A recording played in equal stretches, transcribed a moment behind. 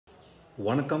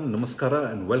Vanakkam,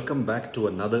 Namaskara, and welcome back to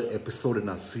another episode in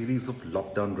our series of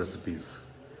lockdown recipes.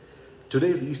 Today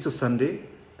is Easter Sunday,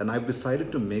 and I've decided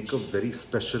to make a very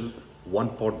special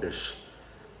one-pot dish.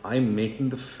 I'm making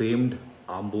the famed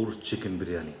Ambur Chicken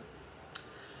Biriyani.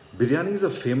 Biryanis are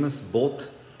famous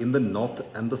both in the north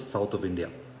and the south of India.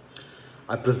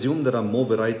 I presume there are more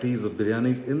varieties of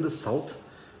biryanis in the south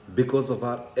because of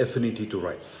our affinity to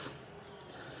rice.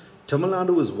 Tamil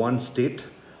Nadu is one state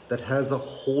that has a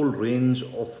whole range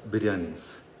of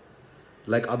biryanis.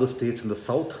 Like other states in the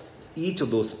south, each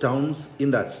of those towns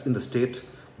in the state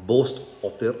boast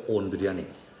of their own biryani.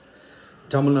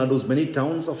 Tamil Nadu's many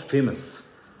towns are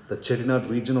famous. The Chettinad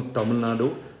region of Tamil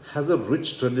Nadu has a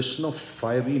rich tradition of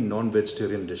fiery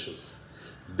non-vegetarian dishes,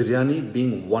 biryani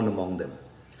being one among them.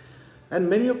 And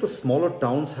many of the smaller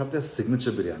towns have their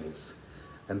signature biryanis,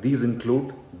 and these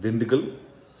include Dindigul,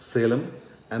 Salem,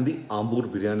 and the Ambur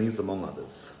biryanis among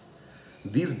others.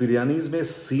 These biryanis may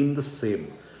seem the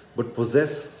same, but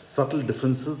possess subtle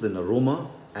differences in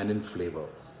aroma and in flavor.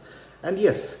 And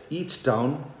yes, each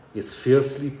town is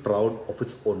fiercely proud of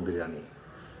its own biryani.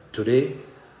 Today,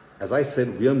 as I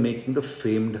said, we are making the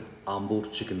famed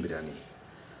Ambur Chicken Biriyani.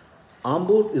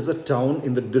 Ambur is a town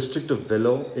in the district of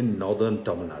Vellore in northern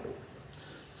Tamil Nadu.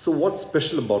 So what's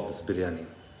special about this biryani?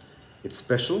 It's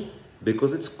special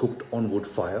because it's cooked on wood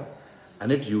fire,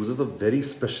 and it uses a very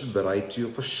special variety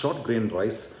of a short grain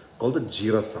rice called the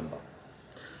Jeera Samba.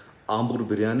 Ambur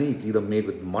biryani is either made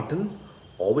with mutton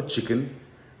or with chicken,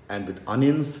 and with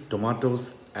onions,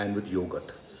 tomatoes, and with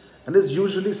yogurt, and is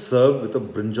usually served with a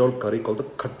brinjal curry called the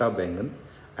khatta bengan,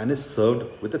 and is served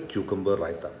with a cucumber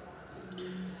raita.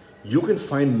 You can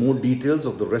find more details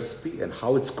of the recipe and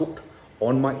how it's cooked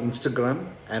on my Instagram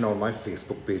and on my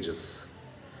Facebook pages.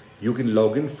 You can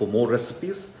log in for more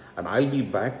recipes, and I'll be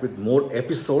back with more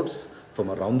episodes from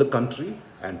around the country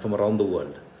and from around the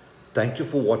world. Thank you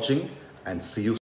for watching, and see you soon.